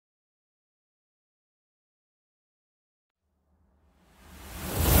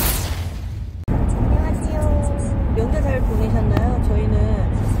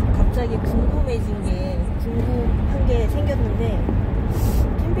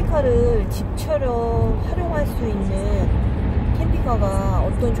캠핑카를 집처럼 활용할 수 있는 캠핑카가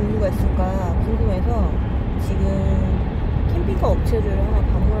어떤 종류가 있을까 궁금해서 지금 캠핑카 업체를 하나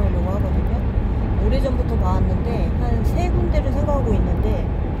방문하려고 하거든요. 오래전부터 봐왔는데 한 3군데를 생각하고 있는데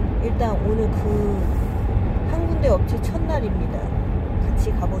일단 오늘 그 한 군데 업체 첫날입니다.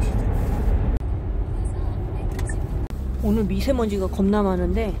 같이 가보시죠. 오늘 미세먼지가 겁나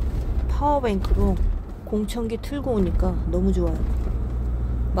많은데 파워뱅크로 공청기 틀고 오니까 너무 좋아요.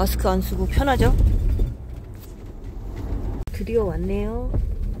 마스크 안 쓰고 편하죠? 드디어 왔네요.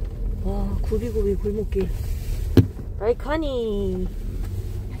 와, 굽이굽이 골목길. 라이카니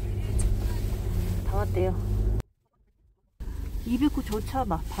다 왔대요. 209 저 차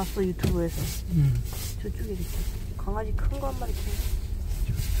봤어, 유튜브에서. 저쪽에 있어. 강아지 큰 거 한 마리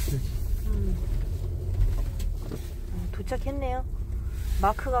키우네. 도착했네요.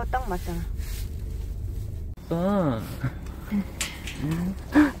 마크가 딱 맞잖아.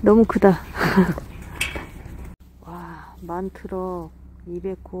 너무 크다. 와, 만트럭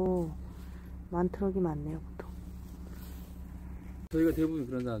 209 만트럭이 많네요. 보통 저희가 대부분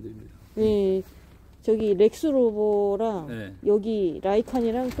그런 사람들입니다. 네, 저기 렉스로버랑 네. 여기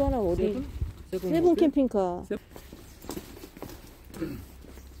라이카니랑 또 하나 어디 세븐 캠핑카.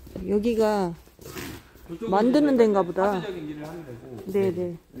 여기가 만드는 데인가 보다. 화재적인 일을 하는 데고.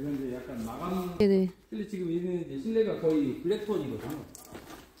 네네. 그런데 약간 마감. 네네. 근데 지금 얘는 이제 실내가 거의 블랙톤이거든요.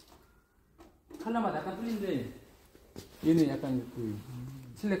 컬러마다 약간 틀린데 얘는 약간 그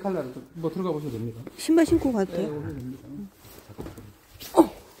실내 컬러를 뭐 들어가 보셔도 됩니다. 신발 신고 가도 돼요? 네, 오셔도 됩니다.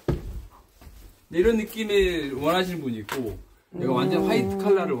 네, 이런 느낌을 원하시는 분이 있고, 내가 완전 화이트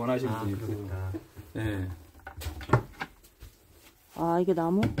컬러를 원하시는 분이 있고. 네. 아, 이게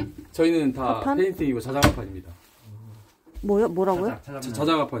나무? 저희는 다 합판? 페인팅이고 자작합판입니다. 뭐라고요?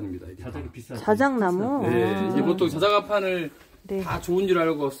 자작합판입니다. 자작이 비싸죠. 자작나무? 네, 아. 이게 보통 자작합판을 네. 다 좋은 줄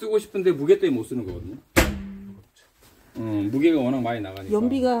알고 쓰고 싶은데 무게 때문에 못 쓰는 거거든요. 무게가 워낙 많이 나가니까.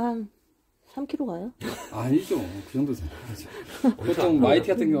 연비가 한 3kg 가요? 아니죠. 그 정도 생각하죠. 보통 마이티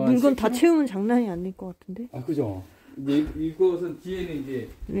같은 경우는 물건 다 채우면 장난이 안 될 것 같은데? 아, 그죠. 이제 이것은 뒤에는 이제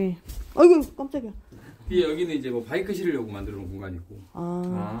네. 아이고, 깜짝이야. 뒤에 여기는 이제 뭐 바이크 실으려고 만들어 놓은 공간이고.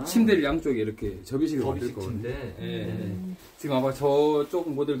 아. 침대를 양쪽에 이렇게 접이식으로 만들 거거든요. 예. 지금 아마 저쪽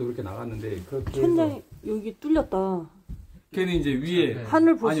모델도 그렇게 나갔는데 그렇게 천장이 여기 뚫렸다. 걔는 이제 위에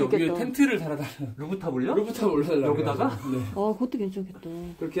하늘 볼 수 아니요, 있겠다. 위에 텐트를 달아달라. 루프탑을요? 루프탑을 올려달라고. 여기다가? 네. 아, 그것도 괜찮겠다.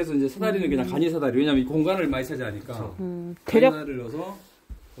 그렇게 해서 이제 사다리는 그냥 간이 사다리. 왜냐면 이 공간을 많이 차지하니까. 대략 하나를 넣어서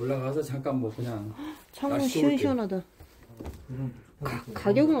올라가서 잠깐 뭐 그냥 창문 날씨 좋을 때. 시원시원하다.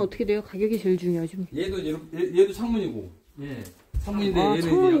 가격은 어떻게 돼요? 가격이 제일 중요하지. 얘도 창문이고. 예. 창문인데 아, 얘는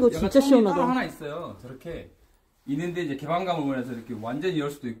창문이고 이제 진짜 창문이 시원하다. 따로 하나 있어요. 저렇게 있는데 이제 개방감을 원해서 이렇게 완전히 열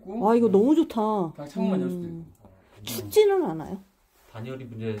수도 있고. 아, 이거 너무 좋다. 그냥 창문만 열 수도 있고. 춥지는 않아요? 단열이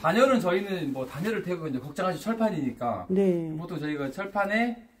이제 단열은 저희는 뭐 단열을 대고 이제 걱정하시 철판이니까. 네. 보통 저희가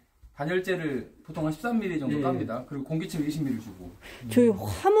철판에 단열재를 보통 한 13mm 정도 예. 깝니다. 그리고 공기층 20mm 주고. 저희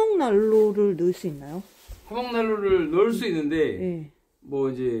화목난로를 넣을 수 있나요? 화목난로를 넣을 수 있는데 네. 뭐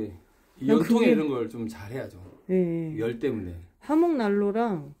이제 그냥 연통에 그게- 이런 걸 좀 잘해야죠. 네. 열 때문에.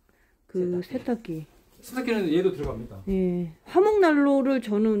 화목난로랑 그 세탁기. 세탁기는 얘도 들어갑니다. 네. 화목난로를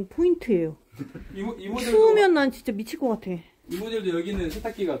저는 포인트예요. 이 모델도 추우면 난 진짜 미칠 것 같아. 이 모델도 여기는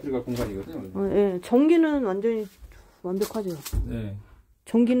세탁기가 들어갈 공간이거든요. 네. 전기는 완전히 완벽하죠. 네.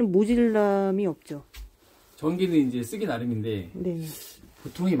 전기는 모질람이 없죠. 전기는 이제 쓰기 나름인데 네.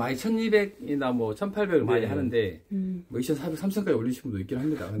 보통이 많이 1200이나 뭐 1800을 많이 네. 하는데 뭐 2400, 3000까지 올리시는 분도 있긴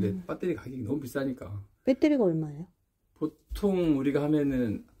합니다. 근데 배터리 가격이 너무 비싸니까 배터리가 얼마예요? 보통 우리가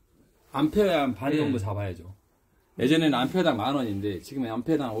하면은 암페어 반 정도 잡아야죠. 예전에는 암페어당 10,000원인데 지금은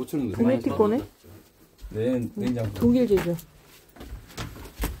암페어당 5,000원 정도. 도메틱 거네? 네, 냉장고. 독일 제조.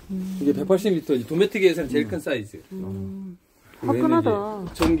 이게 180m, 도메틱에서는 제일 큰 사이즈. 화끈하다.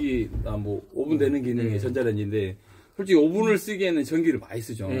 이제 전기나 뭐 오븐 되는 기능이 전자레인지인데 솔직히 오븐을 쓰기에는 전기를 많이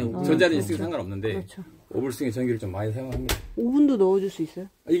쓰죠. 네, 전자레인지 쓰기 상관없는데 그렇죠. 오븐을 쓰기엔 전기를 좀 많이 사용합니다. 오븐도 넣어줄 수 있어요?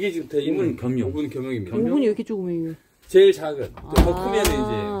 이게 지금 오븐 겸용. 오븐 겸용입니다. 오븐이 이렇게 조그매요. 제일 작은. 더 크면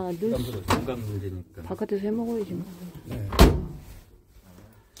이제 늘 부담스러워요. 공간 문제니까. 바깥에서 해 먹어야지. 뭐. 네.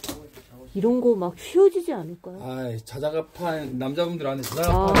 이런 거 막 휘어지지 않을까요? 아, 자작합판 남자분들 안에 아,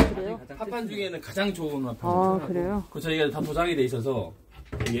 자작합판 그래요? 합판 중에는 가장 좋은 합판. 아, 그래요? 그 저희가 다 도장이 돼 있어서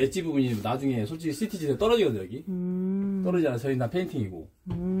이 엣지 부분이 나중에 솔직히 시티지에 떨어지거든요 여기. 떨어지지 않아. 저희 다 페인팅이고.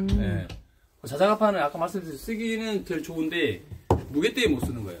 네. 자작합판은 아까 말씀드린 쓰기는 제일 좋은데 무게 때문에 못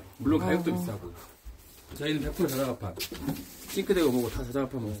쓰는 거예요. 물론 가격도 비싸고. 저희는 100% 자작합판. 싱크대고 뭐고 다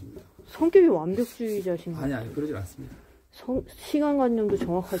자작합판 먹습니다. 성격이 완벽주의자신가요? 아니 그러진 않습니다. 시간관념도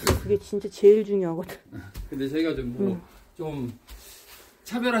정확하죠. 그게 진짜 제일 중요하거든. 근데 저희가 좀 뭐 좀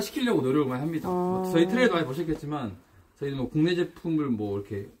차별화 시키려고 노력을 많이 합니다. 뭐 저희 트레이도 많이 보셨겠지만 저희는 뭐 국내 제품을 뭐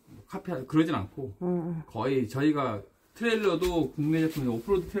이렇게 카피하 그러진 않고 거의 저희가 트레일러도 국내 제품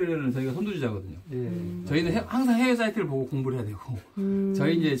오프로드 트레일러는 저희가 선두주자거든요. 저희는 항상 해외 사이트를 보고 공부를 해야 되고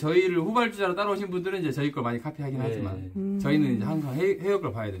저희 이제 저희를 후발주자로 따라오신 분들은 이제 저희 걸 많이 카피하긴 하지만 저희는 이제 항상 해외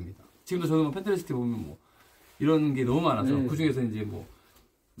걸 봐야 됩니다. 지금도 저는 뭐 펜트레스트 보면 뭐 이런 게 너무 많아서 그 중에서 이제 뭐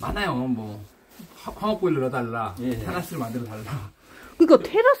많아요. 뭐 화목 보일러 넣어달라, 테라스를 만들어 달라. 그러니까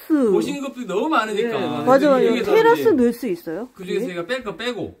테라스 보신 것들이 너무 많으니까. 맞아요. 테라스 넣을 수 있어요? 그 중에서 저희가 뺄 거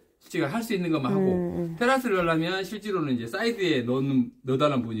빼고. 제가 할 수 있는 것만 하고 테라스를 넣으려면 실제로는 이제 사이드에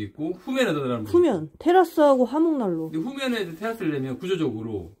넣어달라는 분이 있고 후면에 넣어달라는 분이 후면 있고. 테라스하고 하목난로. 근데 후면에 테라스를 내면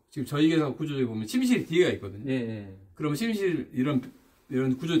구조적으로 지금 저희 회사 구조적으로 보면 침실이 뒤에가 있거든요. 그러면 침실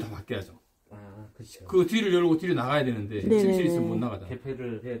이런 구조를 다 바뀌어야죠. 아, 그렇죠. 그 뒤를 열고 뒤로 나가야 되는데 침실이 있으면 못 나가잖아.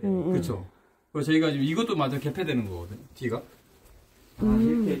 개폐를 해야 되는. 그렇죠. 그래서 저희가 지금 이것도 맞아 개폐되는 거거든요. 뒤가.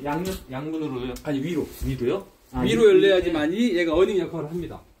 이렇게 양문으로요? 아니 위로요? 아, 위로 열려야지만이 얘가 어닝 역할을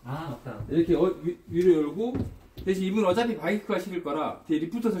합니다. 아, 맞다. 이렇게 위로 열고 대신 이분 어차피 바이크가 실을 거라 뒤에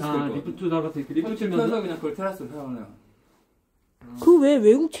리프트 설치될 거야. 리프트다가 리프트 펴서 그냥 그걸 테라스로 사용하는. 그 왜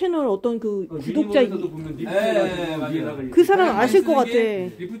외국 채널 어떤 그 구독자 보면 리프트가 그 사람 아실 것 같아.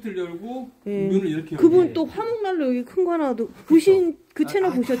 리프트를 열고 문을 이렇게 그분 또 화목난로 여기 큰 거 하나 보신 그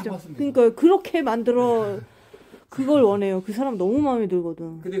채널 보셨죠? 그러니까 그렇게 만들어 그걸 원해요. 그 사람 너무 마음에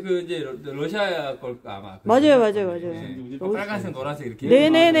들거든. 근데 그 이제 러시아 걸까 아마. 맞아요. 빨간색, 노란색 이렇게.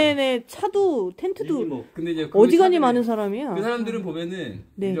 네네네네. 차도 텐트도. 뭐, 근데 이제 어지간히 많은 사람이야. 그 사람들은 보면은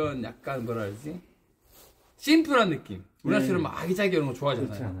이런 약간 뭐라 그러지? 심플한 느낌. 우리나라처럼 막 아기자기 이런 거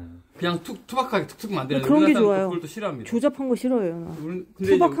좋아하잖아요. 그냥 투박하게 툭툭 만들어야 그런 게 좋아요. 그걸 또 싫어합니다. 조잡한 거 싫어해요. 나.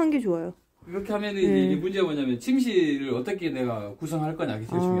 근데 투박한 게 좋아요. 이렇게 하면은 이제 문제가 뭐냐면 침실을 어떻게 내가 구성할 거냐 이게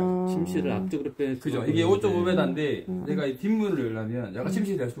제일 중요해요. 침실을 앞쪽으로 빼. 그죠. 이게 5.5m인데 내가 이 뒷문을 열려면 약간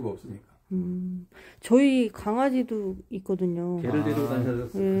침실이 될 수가 없으니까. 저희 강아지도 있거든요. 개를 데리고 다녀서.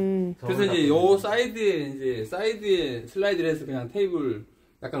 그래서 이제 요 사이드에 슬라이드를 해서 그냥 테이블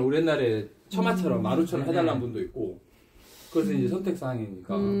약간 우리 옛날에 처마처럼 마루처럼 해달라는 분도 있고. 그것은 이제 선택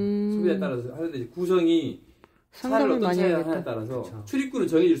사항이니까 소비자에 따라서 하는데 이제 구성이 차를 어떤 차에 하냐에 따라서 그쵸. 출입구를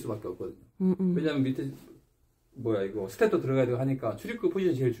정해질 수밖에 없거든요. 왜냐면 밑에 이거 스텝도 들어가야 되고 하니까 출입구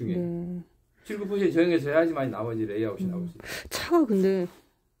포지션이 제일 중요해요. 출입구 포지션이 정해져야지만 나머지 레이아웃이 나올 수 있어요. 차가 근데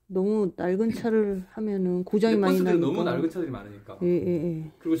너무 낡은 차를 하면은 고장이 많이 나니까. 버스들은 너무 낡은 차들이 많으니까.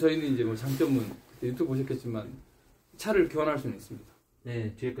 그리고 저희는 이제 뭐 장점은 유튜브 보셨겠지만 차를 교환할 수는 있습니다.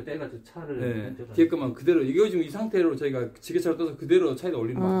 네, 뒤에 거 떼가지고 차를. 뒤에 것만 그대로 이거 지금 이 상태로 저희가 지게차로 떠서 그대로 차에다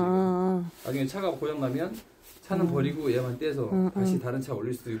올리는 거죠. 나중에 차가 고장 나면 차는 버리고 얘만 떼서 다시 다른 차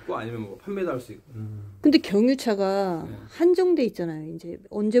올릴 수도 있고 아니면 뭐 판매도 할 수 있고. 근데 경유차가 한정돼 있잖아요. 이제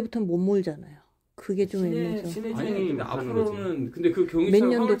언제부터는 못 몰잖아요. 그게 좀 애매해서. 아니 근데 앞으로는 근데 그 경유차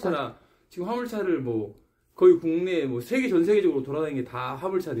화물차나 지금 화물차를 뭐 거의 국내 뭐 전 세계적으로 돌아다니는 게 다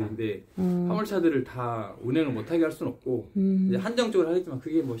화물차들인데 화물차들을 다 운행을 못하게 할 수는 없고 이제 한정적으로 하겠지만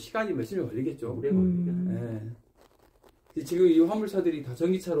그게 뭐 시간이 몇십 년 걸리겠죠. 지금 이 화물차들이 다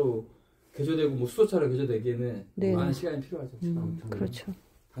전기차로 개조되고 뭐 수소차로 개조되기에는 많은 시간이 필요하죠. 그렇죠.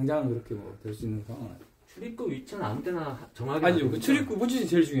 당장은 그렇게 뭐 될 수 있는 상황은 아니에요. 출입구 위치는 아무 때나 정하게. 아니요. 그 출입구 포지션이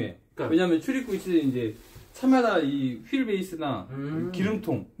제일 중요해. 그러니까. 왜냐면 출입구 위치는 이제 차마다 이 휠 베이스나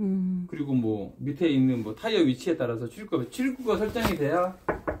기름통 그리고 뭐 밑에 있는 뭐 타이어 위치에 따라서 출입구가 설정이 돼야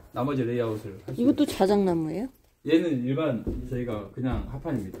나머지 레이아웃을 할 수 이것도 자작나무예요? 얘는 일반 저희가 그냥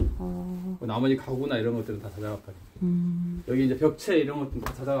합판입니다. 나머지 가구나 이런 것들은 다 자작합판. 여기 이제 벽체 이런 것들은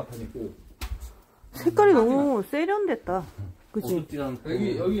다 자작합판이고. 색깔이 너무 세련됐다. 그치?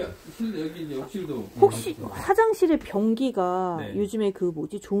 여기 이제 욕실도. 혹시 화장실의 변기가 요즘에 그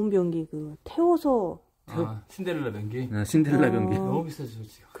뭐지 좋은 변기 그 태워서 신데렐라 변기? 신데렐라 변기. 너무 비싸죠,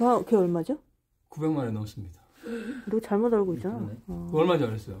 솔직히. 그게 얼마죠? 900만 원 넘습니다. 너 잘못 알고 있잖아. 그거 얼마인지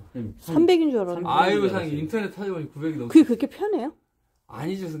알았어요? 300인 줄 알았는데. 아이고, 상 인터넷 찾아보니 900이 넘어. 그게 그렇게 편해요?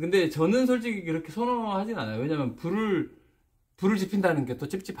 아니죠. 근데 저는 솔직히 그렇게 선호하진 않아요. 왜냐면 불을 지핀다는 게 또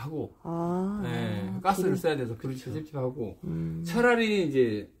찝찝하고. 가스를 그래. 써야 돼서 불을 찝찝하고. 차라리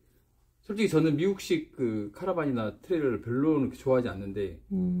이제 솔직히 저는 미국식 그 카라반이나 트레일러를 별로 그렇게 좋아하지 않는데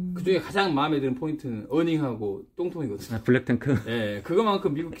그 중에 가장 마음에 드는 포인트는 어닝하고 똥통이거든요. 블랙탱크.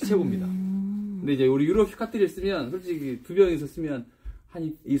 그거만큼 미국이 최고입니다. 근데 이제 우리 유럽식 카트리를 쓰면 솔직히 두 병이서 쓰면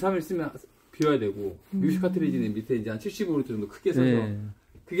한 2, 3일 쓰면 비워야 되고 미국식 카트리지는 밑에 이제 한 70V 정도 크게 써서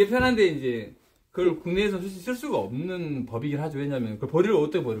그게 편한데 이제 그걸 국내에서 솔직히 쓸 수가 없는 법이긴 하죠. 왜냐면 그걸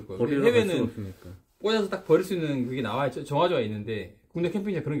어떻게 버릴 거예요? 해외는 꽂아서 딱 버릴 수 있는 그게 나와있죠. 정화조가 있는데 국내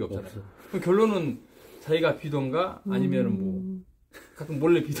캠핑장 그런 게 없잖아요. 그럼 결론은 자기가 비던가 아니면은 뭐 가끔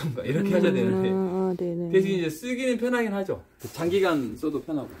몰래 비던가 이렇게 하셔야 되는데 아, 네네. 대신 이제 쓰기는 편하긴 하죠. 장기간 써도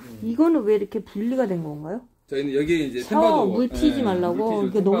편하고. 이거는 왜 이렇게 분리가 된 건가요? 저희는 여기 이제 샤워 템바도, 물 튀지 예, 말라고. 물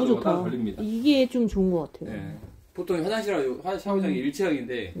이게 튀지 너무 템바도 좋다. 따로 걸립니다. 이게 좀 좋은 것 같아요. 예. 보통 화장실하고 샤워장이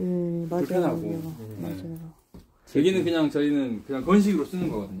일체형인데 맞아요. 불편하고. 맞아요. 여기는 그냥 저희는 그냥 건식으로 쓰는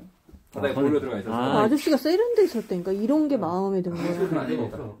거거든요. 바닥에 보일러 들어가 있어서. 아저씨가 세련돼 있었다니까. 이런 게 마음에 든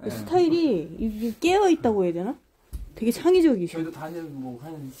거야. 스타일이 이게 깨어 있다고 해야 되나? 되게 창의적이셔. 저희도 다니면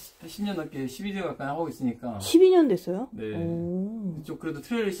뭐한 10년 넘게 12년 가까이 하고 있으니까. 12년 됐어요? 네. 오. 이쪽 그래도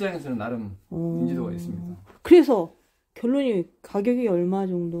트레일 시장에서는 나름 인지도가 있습니다. 그래서 결론이 가격이 얼마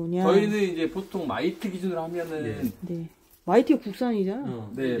정도냐? 저희는 이제 보통 마이트 기준으로 하면은 네. 마이티가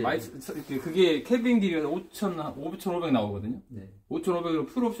국산이잖아. 네, 마이트 그게 캐빈 길이가 5,500 나오거든요. 네. 5,500으로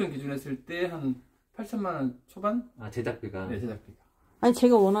풀옵션 기준 했을 때 한 8천만 원 초반? 아, 제작비가. 네, 제작비가. 아니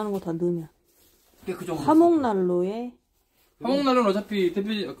제가 원하는 거 다 넣으면. 그 정도. 화목난로에. 화목난로는 어차피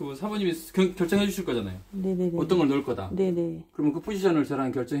대표님 그 사모님이 결정해 주실 거잖아요. 네네네. 어떤 걸 넣을 거다. 네네. 그러면 그 포지션을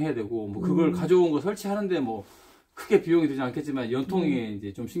저랑 결정해야 되고 뭐 그걸 가져온 거 설치하는데 뭐 크게 비용이 들지 않겠지만 연통에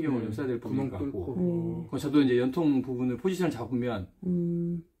이제 좀 신경을 좀 써야 될 부분인 것 같고. 저도 이제 연통 부분을 포지션을 잡으면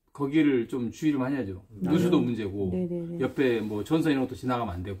거기를 좀 주의를 많이 하죠. 누수도 문제고 네네네. 옆에 뭐 전선 이런 것도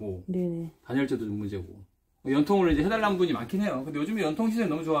지나가면 안 되고 네네. 단열재도 좀 문제고. 연통을 이제 해달라는 분이 많긴 해요. 근데 요즘에 연통 시설이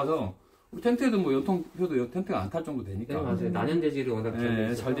너무 좋아서 우리 텐트에도 뭐 연통표도 텐트가 안 탈 정도 되니까. 네, 맞아요. 난연 재질이 워낙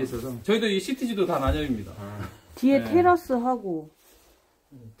잘 돼 있어서. 저희도 이 CTG도 다 난연입니다. 뒤에 네. 테라스 하고.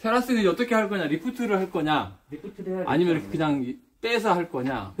 테라스는 이제 어떻게 할 거냐, 리프트를 할 거냐, 리프트를 해야 아니면 이렇게 그냥 빼서 할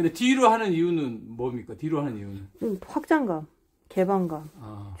거냐. 근데 뒤로 하는 이유는 뭡니까? 뒤로 하는 이유는? 확장감, 개방감,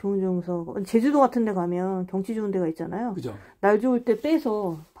 좋은 정서. 제주도 같은 데 가면 경치 좋은 데가 있잖아요. 그죠? 날 좋을 때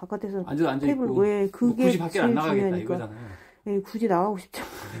빼서 바깥에서 앉아있고. 왜 그게 굳이 밖에 안 나가겠다 중요하니까. 이거잖아요. 예, 굳이 나가고 싶죠.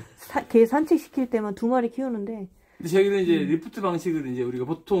 개 산책시킬 때만 2마리 키우는데. 근데 저희는 이제 리프트 방식을 이제 우리가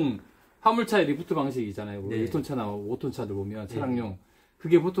보통 화물차의 리프트 방식이 있잖아요. 네. 1톤차나 5톤차들 보면 차량용.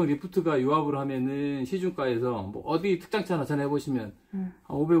 그게 보통 리프트가 유압을 하면은 시중가에서 뭐 어디 특장차나 전해보시면 한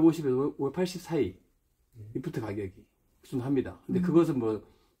 550에서 580 사이 리프트 가격이 좀 합니다. 근데 그것은 뭐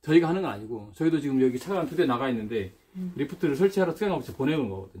저희가 하는 건 아니고 저희도 지금 여기 차가 2대 나가 있는데 리프트를 설치하러 특장업체 보내는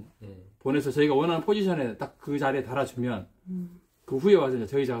거거든요. 네. 보내서 저희가 원하는 포지션에 딱 그 자리에 달아주면 그 후에 와서 이제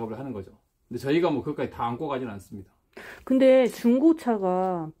저희 작업을 하는 거죠. 근데 저희가 뭐 그것까지 다 안고 가지는 않습니다. 근데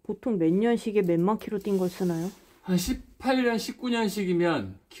중고차가 보통 몇 년씩에 몇만 킬로 뛴 걸 쓰나요? 한 18년,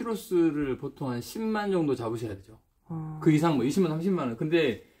 19년씩이면 키로수를 보통 한 10만 정도 잡으셔야 되죠. 그 이상 뭐 20만, 30만 원.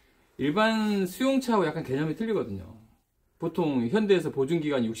 근데 일반 수용차하고 약간 개념이 틀리거든요. 보통 현대에서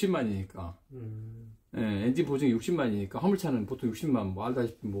보증기간이 60만이니까. 예, 엔진 보증이 60만이니까 화물차는 보통 60만, 뭐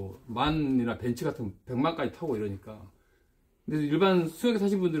알다시피 뭐 만이나 벤츠 같은 100만까지 타고 이러니까. 근데 일반 수용차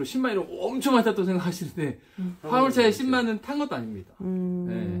타신 분들은 10만이라고 엄청 많이 탔다고 생각하시는데 화물차에 10만은 탄 것도 아닙니다.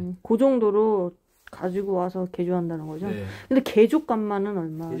 예. 그 정도로 가지고 와서 개조한다는 거죠? 네. 근데 개조값만은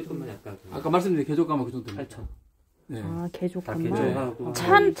얼마? 개조값만 약간. 아까 말씀드린 개조값은 그 정도입니다. 8천. 네. 아, 개조값만. 다 개조하고.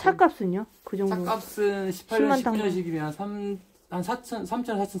 차값은요? 그 정도? 차값은 18년, 19년씩이면 한 4천, 3천,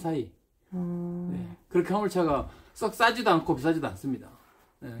 4천 사이. 네. 그렇게 화물차가 썩 싸지도 않고 비싸지도 않습니다.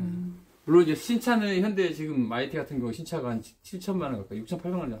 네. 물론 이제 신차는 현대 지금 마이티 같은 경우 신차가 한 7천만 원 가까이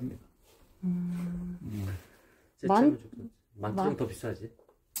 6,800만 원 합니다. 만큼 더 비싸지.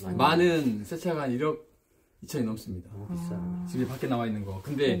 만은 새 차가 한 1억 2천이 넘습니다. 비싸. 집에 밖에 나와 있는 거.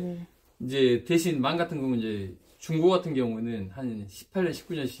 근데 이제 대신 만 같은 경우는 이제 중고 같은 경우는 한 18년,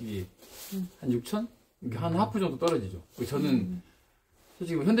 19년씩이 한 6천? 한 하프 정도 떨어지죠. 저는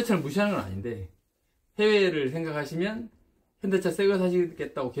솔직히 뭐 현대차를 무시하는 건 아닌데 해외를 생각하시면 현대차 새 거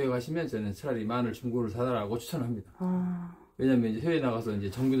사시겠다고 계획하시면 저는 차라리 만을 중고를 사달라고 추천합니다. 왜냐면 이제 해외 나가서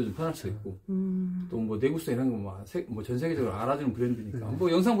이제 정비도 좀 편할 수 있고 또 뭐 내구성 이런 거 뭐 전 세계적으로 알아주는 브랜드니까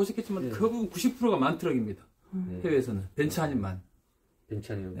뭐 영상 보셨겠지만 그 부분 90%가 만 트럭입니다. 해외에서는 벤츠 아닌 만.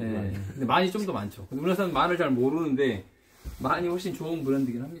 벤츠 아니면 네. 근데 만이 좀 더 많죠. 근데 우리나라 사람은 만을 잘 모르는데 만이 훨씬 좋은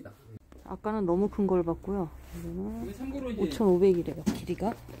브랜드긴 합니다. 아까는 너무 큰 걸 봤고요. 이게 참고로 이제 5,500이래요,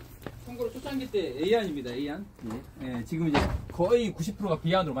 길이가. 참고로 초창기 때 A안입니다. A안. 예, 지금 이제 거의 90%가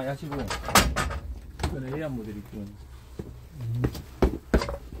B안으로 많이 하시고 이건 A안 모델이고.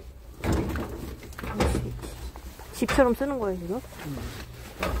 집처럼 쓰는 거예요, 지금?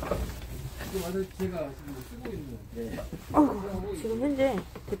 이거 와서 제가 지금 쓰고 있는 거. 지금 현재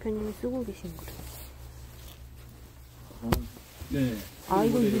대표님이 쓰고 계신 거예요. 네. 아,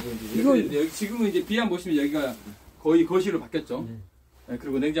 이거 여기 지금은 이제 B안 보시면 여기가 거의 거실로 바뀌었죠. 네,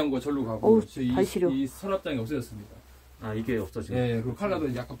 그리고 냉장고가 절로 가고 이 서랍장이 없어졌습니다. 아, 이게 없어지고. 네, 그리고 컬러도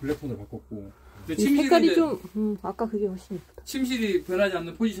이제 약간 블랙폰으로 바꿨고. 색깔이 좀 아까 그게 훨씬 예쁘다. 침실이 변하지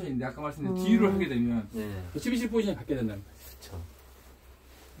않는 포지션인데 아까 말씀드린 뒤로 하게 되면 침실 포지션이 바뀌게 된다는 거죠.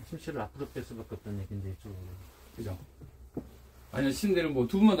 그렇죠. 침실을 앞으로 뺄 수밖에 없다는 얘기인데 이쪽으로. 그죠? 아니면 침대를 뭐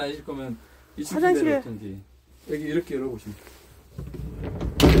두 분만 다니실 거면 이 화장실에- 침대를 어쩐지 여기 이렇게 열어보시면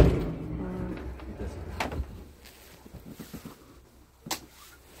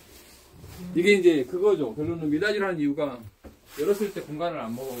이게 이제 그거죠. 결론은 미닫이라는 이유가 열었을 때 공간을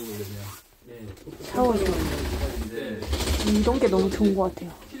안 먹어보거든요. 네. 샤워죠. 네. 이런 게 너무 좋은 것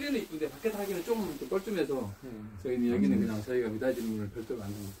같아요. 실내는 이쁜데 밖에서 하기는 조금 뻘쭘해서 저희는 여기는 그냥 저희가 미닫이 문을 별도로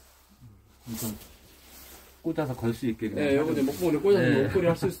만든 거예요. 꽂아서 걸 수 있게. 네, 요거 이제 목걸이 꽂아서 네. 목걸이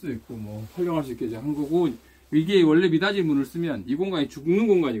할 수도 있고 뭐 활용할 수 있게 이제 한 거고 이게 원래 미닫이 문을 쓰면 이 공간이 죽는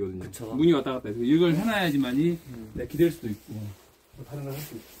공간이거든요. 그쵸. 문이 왔다 갔다 해서 이걸 해놔야지만이 기댈 수도 있고 뭐 다른 걸 할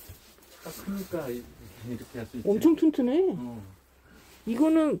수 있고. 딱 크니까 이렇게 할 수 있지. 엄청 튼튼해.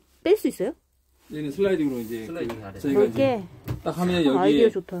 이거는 뺄 수 있어요? 얘는 슬라이딩으로 이제 슬라이딩 아래. 저희가 넓게. 이제 딱 하면 아이디어 여기에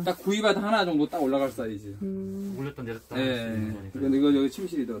좋다. 딱 구이바드 하나 정도 딱 올라갈 사이즈. 올렸다 내렸다. 네. 이거 여기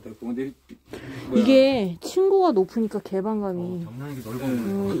침실이다. 근데 이게 층고가 높으니까 개방감이. 장난이게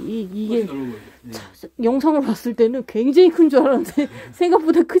넓어. 이게 넓은 거죠. 영상을 봤을 때는 굉장히 큰 줄 알았는데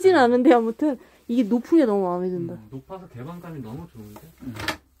생각보다 크진 않은데 아무튼 이게 높은 게 너무 마음에 든다. 높아서 개방감이 너무 좋은데.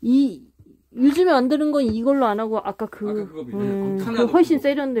 요즘에 만드는 건 이걸로 안 하고 아까 그거 그 하나도 훨씬 없고.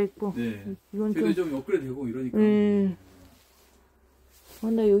 세련돼 있고. 네. 이건 그래도 좀. 좀 업그레이드 되고 이러니까.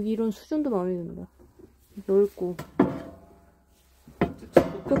 나 여기 이런 수준도 마음에 든다. 넓고.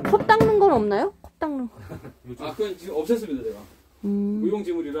 그 컵 닦는 건 없나요? 컵 닦는 거. 아, 그건 지금 없앴습니다, 제가.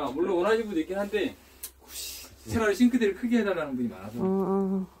 무용지물이라, 물론 원하시는 분도 있긴 한데, 차라리 싱크대를 크게 해달라는 분이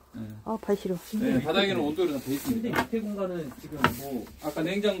많아서. 네. 발 시려. 네, 바닥에는 온도를 다 돼 있습니다. 근데 밑에 공간은 지금 뭐 아까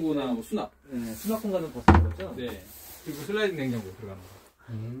냉장고나 뭐 수납. 네, 수납 공간은 더 쓴 거죠? 네. 그리고 슬라이딩 냉장고 들어가는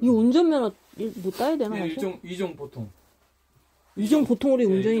거. 이 운전면허 뭐 따야 되나? 네, 가서? 이종 보통. 이종 보통으로 네,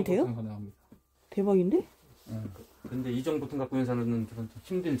 운전이 이종 돼요? 보통 가능합니다. 대박인데? 근데 이정 보통 갖고 있는 사람은 좀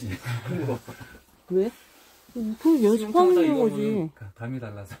힘들지. 왜? 그 연습하는 거지. 감이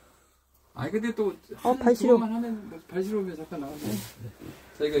달라서. 아니, 근데 또, 발 시려. 그것만 하면, 뭐 발 시려면 잠깐 나가면.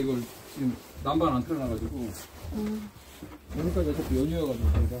 저희가 이걸 지금 난방 안 틀어놔가지고. 여기까지 자꾸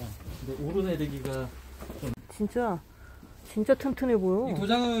연이어가지고, 저희가. 근데 오르내리기가 진짜 튼튼해 보여. 이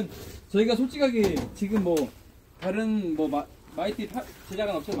도장은 저희가 솔직하게 지금 뭐, 다른 뭐, 마이티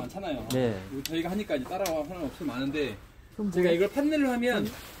제작한 업체 많잖아요. 네. 그리고 저희가 하니까 이제 따라하는 업체 많은데, 그럼 제가 이걸 판넬을 하면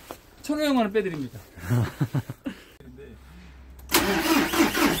 1,500원을 빼드립니다.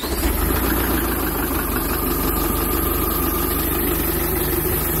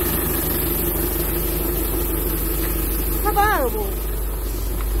 사봐 여보.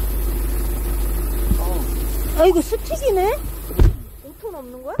 이거 스틱이네? 5톤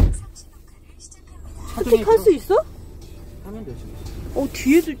없는 거야? 스틱 할 수 있어? 하면 되지.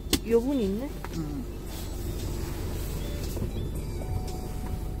 뒤에도 여분이 있네.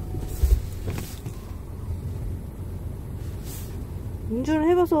 운전을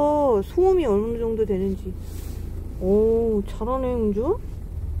해봐서 소음이 어느 정도 되는지. 오, 잘하네, 운전?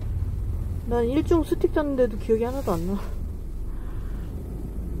 난 일종 스틱 짰는데도 기억이 하나도 안 나.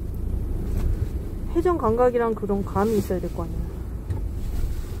 회전 감각이랑 그런 감이 있어야 될 거 아니야.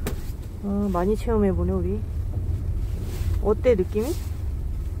 많이 체험해보네, 우리. 어때, 느낌이?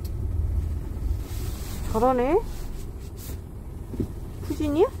 잘하네?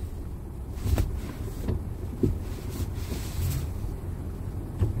 푸진이야?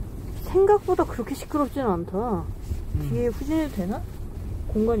 생각보다 그렇게 시끄럽지는 않다. 뒤에 후진해도 되나?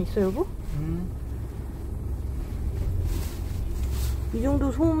 공간 있어, 여보? 이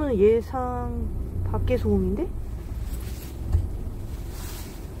정도 소음은 예상 밖의 소음인데?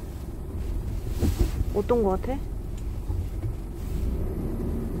 어떤 거 같아?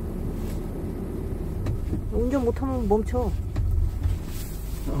 운전 못하면 멈춰.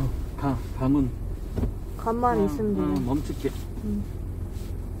 감은 간만 있으면 돼. 멈출게.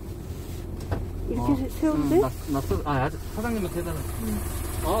 이렇게 세워도 돼? 아직 사장님은 대단해.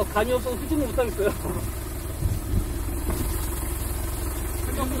 감이 없어서 수정을 못하겠어요.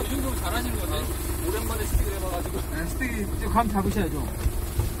 생각보다 이 정도면 잘하시는 거네. 오랜만에 스틱을 해봐가지고. 네, 스틱이 감 잡으셔야죠.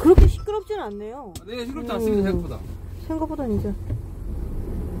 그렇게 시끄럽진 않네요. 네, 시끄럽지 않습니다, 생각보다. 생각보다 진짜.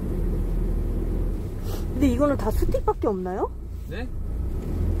 근데 이거는 다 스틱밖에 없나요? 네?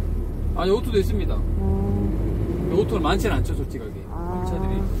 아니, 오토도 있습니다. 오토는 많지는 않죠, 솔직하게. 아.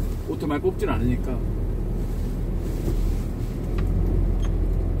 차들이 오토 많이 뽑진 않으니까.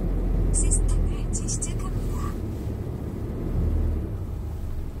 시스템을 시작합니다.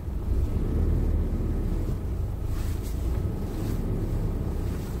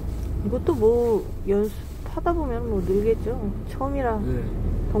 이것도 뭐 연습하다 보면 뭐 늘겠죠. 처음이라 네.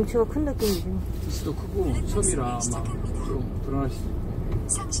 덩치가 큰 느낌이지. 키스도 크고, 처음이라 막 좀 불안할 수도 있고.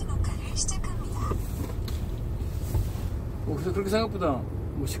 상시 녹화를 시작합니다. 그래서 그렇게 생각보다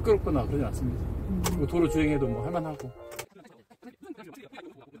뭐 시끄럽거나 그러진 않습니다. 뭐 도로 주행해도 뭐 할만하고.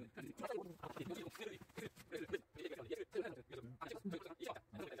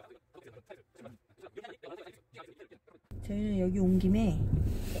 저희는 여기 온 김에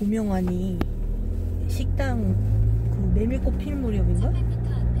고명환이 식당 그 메밀꽃 피는 무렵인가?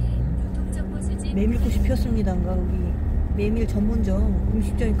 메밀꽃이 피었습니다인가 거기 메밀 전문점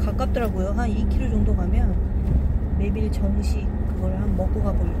음식점이 가깝더라고요. 한 2km 정도 가면 메밀 정식 그걸 한번 먹고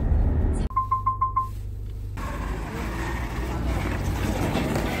가보려고.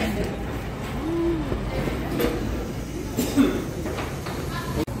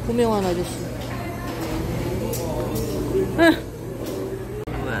 고명환 아저씨.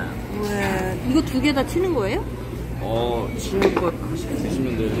 우와. 이거 두 개 다 치는 거예요? 치는 것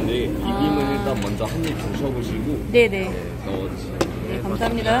드시면 되는데 비빔은 일단 먼저 한 입 드셔보시고 네네. 넣어주세요. 네,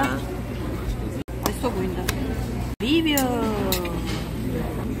 감사합니다. 맛있어 보인다. 리뷰.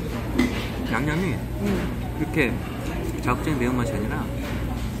 양념이 그렇게 자극적인 매운맛이 아니라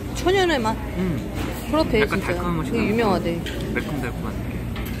천연의 맛. 그렇대 약간 진짜. 달콤한 맛이 되게 유명하대. 매콤달콤한 느낌.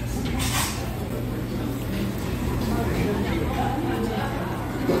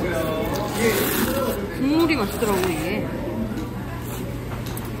 국물이 맛있더라고 이게.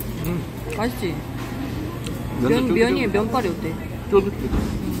 맛있지? 면이 면발이 어때? 쫄깃쫄깃.